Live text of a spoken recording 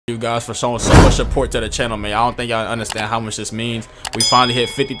you guys for showing so much support to the channel, man. I don't think y'all understand how much this means. We finally hit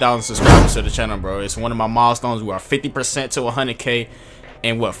 50,000 subscribers to the channel, bro. It's one of my milestones. We are 50% to 100K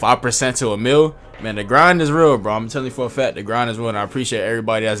and what, 5% to a mil. Man, the grind is real, bro. I'm telling you for a fact, the grind is real, and I appreciate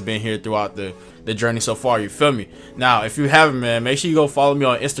everybody that's been here throughout the journey so far. You feel me? Now, if you haven't, man, make sure you go follow me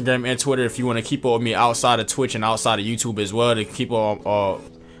on Instagram and Twitter if you want to keep up with me outside of Twitch and outside of YouTube as well, to keep up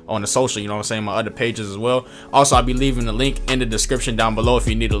on the social, you know what I'm saying, my other pages as well. Also, I'll be leaving the link in the description down below if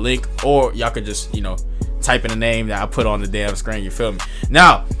you need a link, or y'all could just, you know, type in the name that I put on the damn screen. You feel me?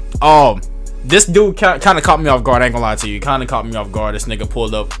 Now, this dude kind of caught me off guard. I ain't gonna lie to you. Kind of caught me off guard. This nigga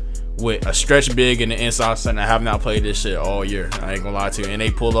pulled up with a stretch big in the inside center. I have not played this shit all year. I ain't gonna lie to you. And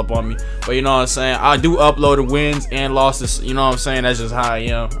they pulled up on me. But you know what I'm saying? I do upload the wins and losses. You know what I'm saying? That's just how I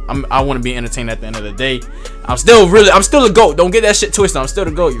am. I want to be entertained at the end of the day. I'm still the GOAT. Don't get that shit twisted. I'm still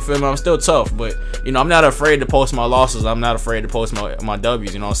the GOAT. You feel me? I'm still tough. But, you know, I'm not afraid to post my losses. I'm not afraid to post my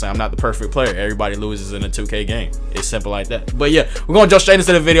W's. You know what I'm saying? I'm not the perfect player. Everybody loses in a 2K game. It's simple like that. But yeah, we're gonna jump straight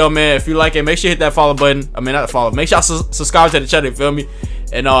into the video, man. If you like it, make sure you hit that follow button. I mean, not the follow. Make sure y'all subscribe to the channel. You feel me?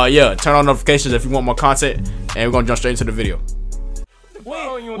 And yeah, turn on notifications if you want more content. And we're gonna jump straight into the video. I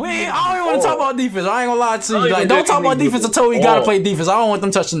don't even want to talk about defense. I ain't gonna lie to you. Like, don't talk about defense until we gotta play defense. I don't want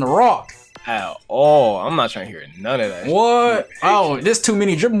them touching the rock at all. I'm not trying to hear none of that. What? Oh, there's too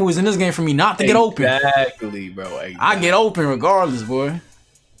many dribble moves in this game for me not to get open. Exactly, bro. Exactly. I get open regardless, boy.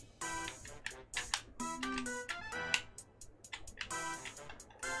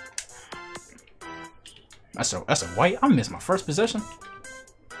 That's a white. I missed my first possession.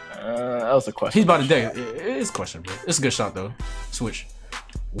 That was a question. He's about to deck. It's a question, bro. It's a good shot though. Switch.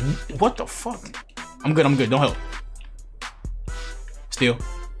 What the fuck? I'm good. I'm good. Don't help. Steal.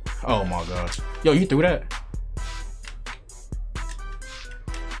 Oh my gosh. Yo, you threw that.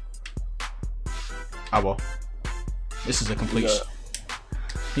 Eyeball. This is a complete.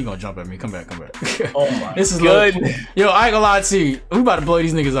 He gonna jump at me. Come back. Come back. Oh my. This is good. Yo, I ain't gonna lie to you. We about to blow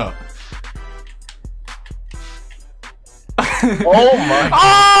these niggas up. Oh my.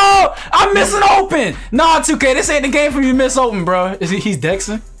 Oh, I'm missing open. Nah, 2K, this ain't the game for me to miss open, bro. He's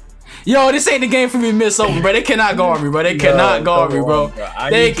Dexing? Yo, this ain't the game for me to miss open, bro. They cannot guard me, bro. They cannot guard me, bro.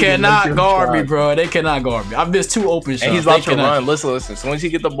 They cannot guard me, bro. They cannot guard me. I've missed 2 open shots. And he's about to run. Listen. So once he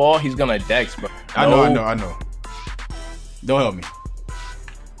get the ball, he's gonna Dex, bro. I know. Don't help me.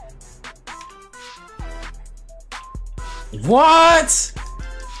 What?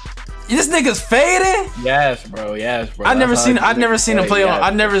 This nigga's fading? Yes, bro. Yes, bro. I've never seen him play on.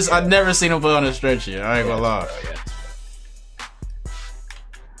 I've never seen him play on a stretch here. I ain't gonna lie. Bro,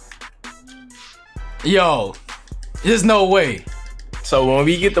 yes. Yo, there's no way. So when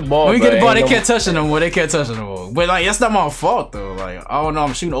we get the ball, they can't touch it no more. They can't touch it no more. But like, that's not my fault though. Like, I don't know.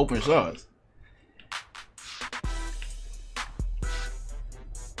 I'm shooting open shots.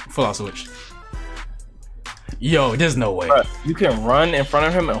 Full out switch. Yo, there's no way. Bro, you can run in front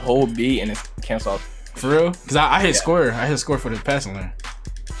of him and hold B and it's cancel off. For real? Cause I hit square. I hit square for the passing lane.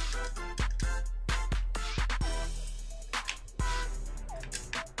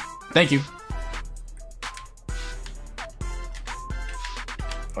 Thank you.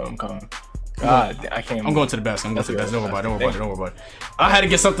 Oh, I'm coming. God, I can't. I'm going to the basket. I'm going to the basket. Don't worry about it. I had to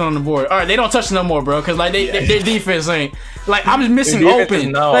get something on the board. All right, they don't touch no more, bro. Cause like their defense ain't like I'm just missing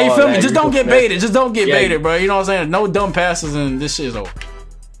open. Like you feel me? Just don't get baited. Just don't get baited, bro. You know what I'm saying? No dumb passes and this shit is over.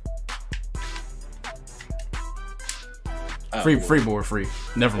 Free board, free.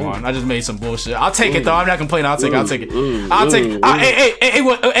 Never mind. I just made some bullshit. I'll take it though. I'm not complaining. I'll take it. Hey,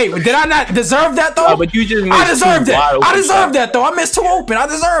 did I not deserve that though? But you just missed. I deserved that. I deserved that though. I missed 2 open. I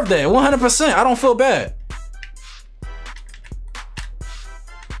deserved that. 100%. I don't feel bad.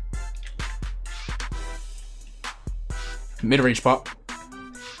 Mid-range pop.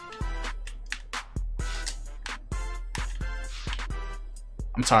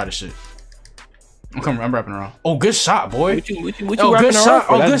 I'm tired of shit. I'm wrapping around. Oh, good shot, boy. What you good shot.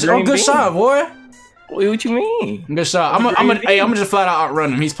 Good shot, boy. What you mean? Good shot. I'm gonna just flat out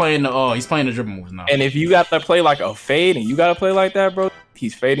outrun him. He's playing the dribble moves now. And if you got to play like a fade and you got to play like that, bro,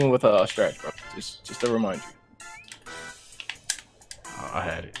 he's fading with a stretch, bro. Just to remind you. Oh, I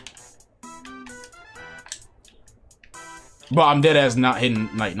had it. Bro, I'm dead ass not hitting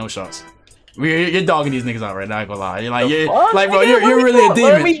like no shots. You're dogging these niggas out right now. I ain't gonna lie. You're really a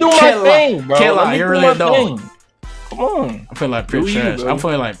demon. Let me do my thing, bro. Can't lie. You're really a dog. Come on. I'm feeling like pure trash. I'm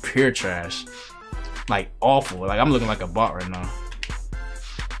feeling like pure trash. Like awful. Like I'm looking like a bot right now.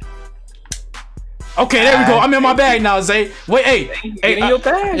 Okay, there we go. I'm in my bag now, Zay. Wait, hey, in your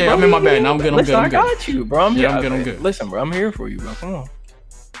bag. Yeah, I'm in my bag now. I'm good. Listen, I got you, bro. I'm good. Listen, bro. I'm here for you, bro. Come on.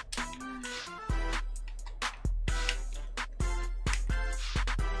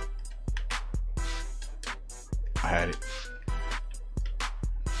 had it.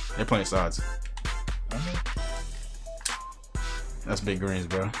 They're playing sides. That's big greens,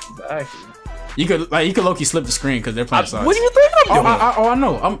 bro. Exactly. You could low-key slip the screen because they're playing sides. What do you think I'm doing? I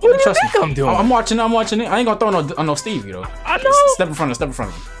know. What do you think I'm doing? I'm watching it. I ain't gonna throw on no Stevie though. I know. Step in front of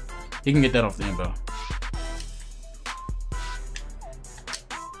him. He can get that off the inbound.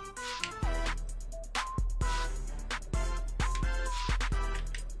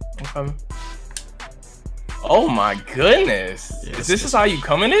 Okay. Oh my goodness. Yes, Is how you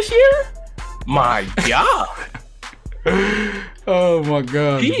coming this year? My God. Oh my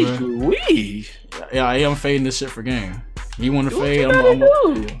God. Jeez Louise. Yeah, I am fading this shit for game. You want to Do fade? what you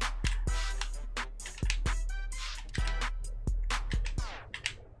gotta do.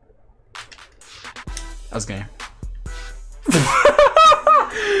 That's game.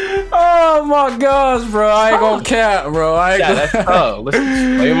 Oh my gosh, bro! I ain't gonna cap, bro. That's tough. Listen,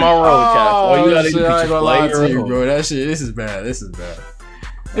 just play my role, Cap. All you gotta do is just play your role, bro. That shit. This is bad. This is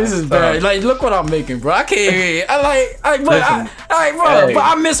bad. Like, look what I'm making, bro. I can't. But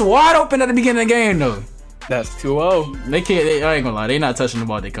I missed wide open at the beginning of the game, though. That's 2-0. They can't. I ain't gonna lie. They not touching the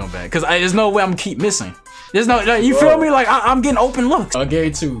ball. They come back because there's no way I'm keep missing. There's no. You feel me? Like I'm getting open looks.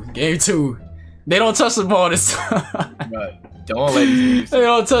 Game two. They don't touch the ball this time. Right. Don't let these They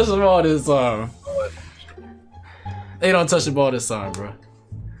don't touch the ball this time. They don't touch the ball this time, bro.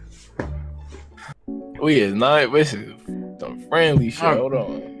 We is not. This is some friendly shit. Hold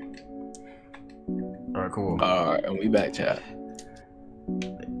on. All right, cool. All right, and we back, chat.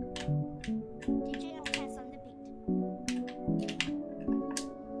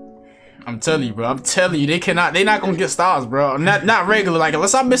 I'm telling you, bro. They not gonna get stops, bro. Not regular. Like,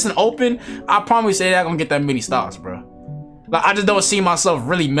 unless I'm missing open, I promise they're not gonna get that many stops, bro. Like, I just don't see myself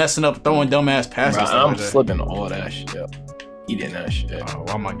really messing up, throwing dumbass passes. Bro, I'm slipping all that shit up. Eating that shit.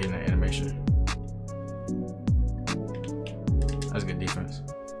 Why am I getting that animation? That's good defense.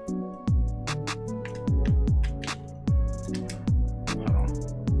 Hold on.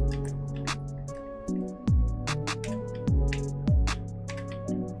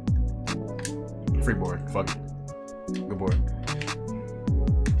 Free board. Fuck it. Good board.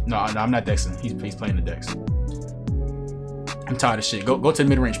 No, I'm not dexing. He's playing the dex. I'm tired of shit. Go to the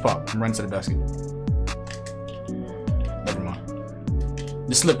mid-range pop and run to the basket. Never mind.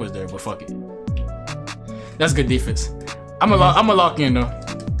 The slip was there, but fuck it. That's good defense. I'm a lock in though.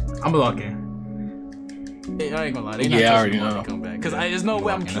 I'm a lock in. Hey, I ain't gonna lie. They not touching the ball when they come back. Cause there's no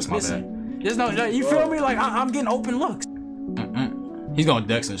way I'm keep missing. There's no. You feel me? Like I'm getting open looks. He's gonna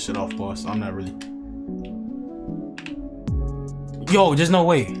dex and shit off, boss. So I'm not really. Yo, there's no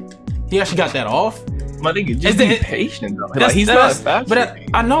way. He actually got that off. My nigga, just be patient though. Like, he's not fast. But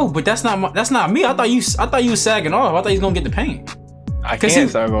I know, but that's not me. I thought you was sagging off. I thought he was gonna get the paint. I can't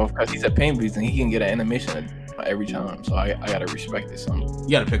sag off because he's a paint beast and he can get an animation every time. So I gotta respect it. Some. You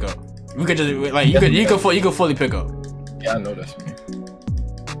gotta pick up. We could just like you could fully pick up. Yeah, I know that's me.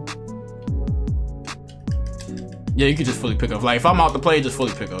 Yeah, you could just fully pick up. Like if I'm out to play, just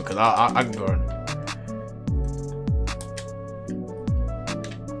fully pick up because I can guard.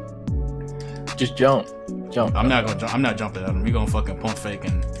 Just jump. I'm not gonna jump. I'm not jumping at him. We gonna fucking pump fake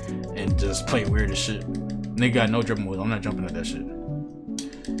and just play weird as shit. Nigga got no dribble moves. I'm not jumping at that shit.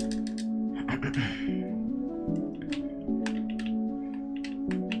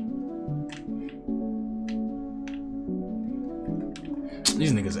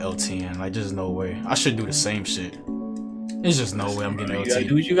 These niggas LTN. Like, just no way. I should do the same shit. There's just no way I'm getting LT. You gotta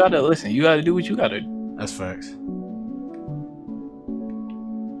do what you gotta. Listen, you gotta do what you gotta do. That's facts.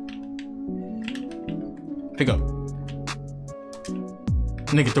 Pick up.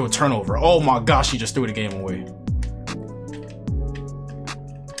 Nigga threw a turnover. Oh my gosh, he just threw the game away.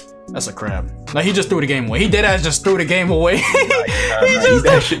 That's a crab. Like, he just threw the game away. He deadass just threw the game away.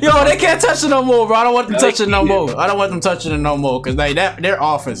 Yo, they can't touch it no more, bro. I don't want them touching it no more. I don't want them touching it no more. Cause like their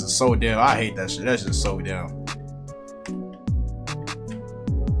offense is so down. I hate that shit. That's just so down.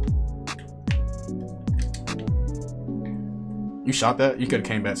 You shot that? You could have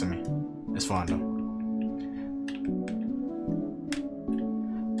came back to me. It's fine though.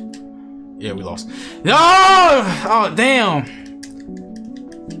 Yeah, we lost. No! Oh, damn.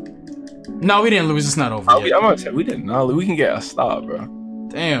 No, we didn't lose. It's not over yet. I'm gonna say we didn't know. We can get a stop, bro.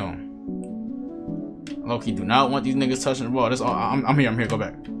 Damn. Loki, do not want these niggas touching the ball. That's all. I'm here. Go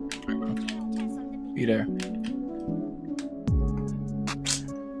back. Be there.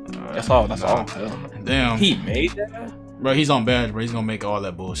 That's all. That's all. Damn. He made that? Bro, he's on badge, bro. He's gonna make all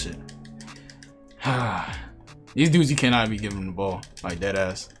that bullshit. These dudes, you cannot be giving them the ball like that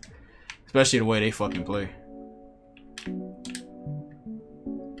ass. Especially the way they fucking play.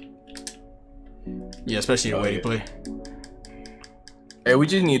 Yeah, especially the way he play. Hey, we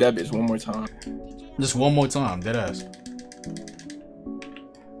just need that bitch one more time. Just one more time, dead ass.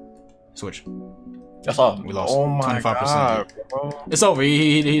 Switch. That's all. We lost. Oh my 25%. God, bro. It's over.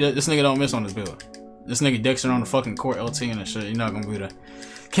 This nigga don't miss on this build. This nigga Dexter on the fucking court LT and that shit. You're not gonna be there.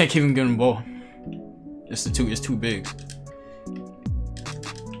 Can't keep him getting the ball. It's too big.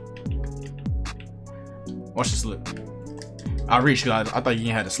 Watch the slip. I reached you. I thought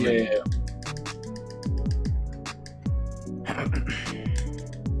you had to slip. Yeah.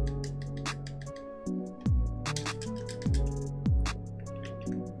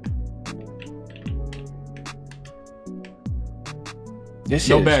 This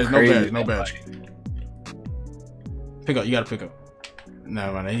No is badge, crazy. no badge. Pick up, you gotta pick up.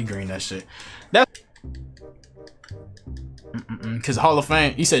 Nah, man, he green that shit. That's cause Hall of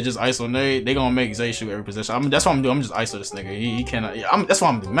Fame, he said just ISO Nade. They gonna make Zay shoot every possession. That's what I'm doing. I'm just ISO this nigga. He cannot. Yeah, that's what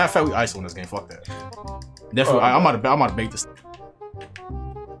I'm doing. Matter of fact, we ISO in this game. Fuck that. Definitely, I'm about to bait this.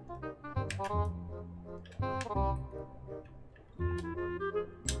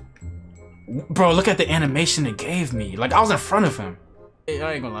 Bro, look at the animation it gave me. Like I was in front of him.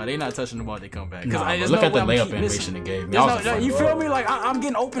 I ain't gonna lie, they not touching the ball. They come back. Nah, look at the layup animation it gave me. You feel me? Like I'm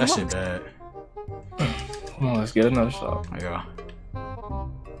getting open. That shit bad. Come on, let's get another shot. Yeah.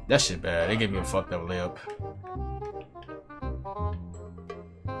 That shit bad. They gave me a fucked up layup.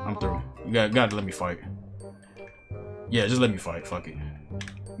 I'm through. You gotta let me fight. Yeah, just let me fight. Fuck it.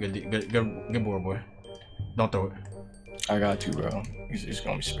 Good board, boy. Don't throw it. I got you, bro. He's just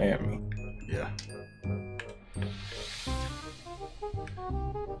gonna spam me. Yeah.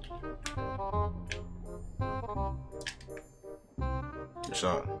 Good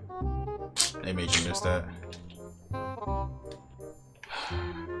shot. They made you miss that. I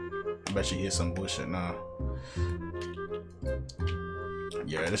bet you hit some bullshit now.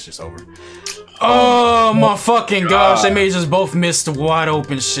 Yeah, this shit's over. Oh my fucking gosh, they made us both miss the wide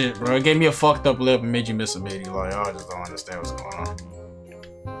open shit, bro. It gave me a fucked up lip and made you miss a baby. Like, I just don't understand what's going on.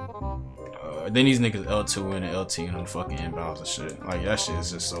 Then these niggas L2 and LT and on the fucking inbounds and shit. Like, that shit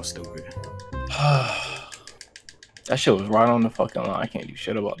is just so stupid. That shit was right on the fucking line. I can't do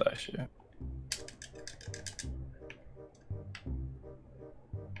shit about that shit.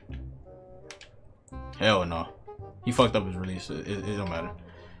 Hell no. He fucked up his release. It don't matter.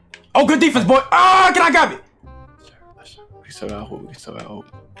 Oh, good defense, boy. Ah, can I grab it? We still got hope. We still got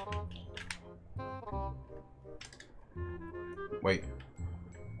hope. Wait.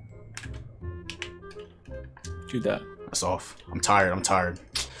 Shoot that. That's off. I'm tired.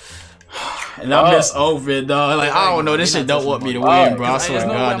 And I miss over, dog. Like, I don't know. This shit don't want me to win, bro. I swear to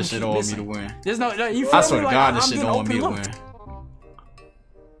God, this shit don't want me to win. I swear to God, this shit don't want me to win.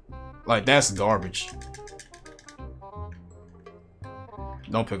 Like, that's garbage.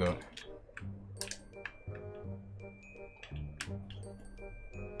 Don't pick up.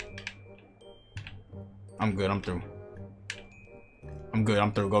 I'm good. I'm through. I'm good.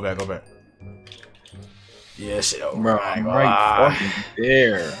 I'm through. Go back. Yeah, shit over. Bro, I'm right fucking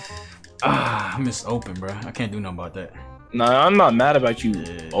there. I missed open, bro. I can't do nothing about that. Nah, I'm not mad about you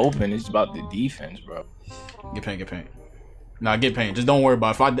open. It's about the defense, bro. Get paint. Nah, get paint. Just don't worry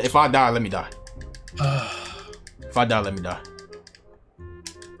about it. If I die, let me die. If I die, let me die.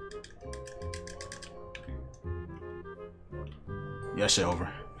 Yeah, shit over.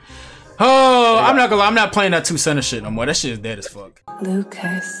 Oh, I'm not gonna lie. I'm not playing that 2 center shit no more. That shit is dead as fuck.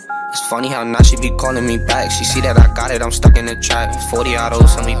 Lucas. It's funny how now she be calling me back. She see that I got it, I'm stuck in the trap. 40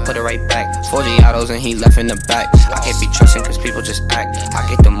 autos and we put it right back. 40 autos and he left in the back. I can't be trusting cause people just act. I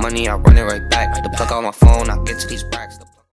get the money, I run it right back. The plug on my phone, I get to these racks.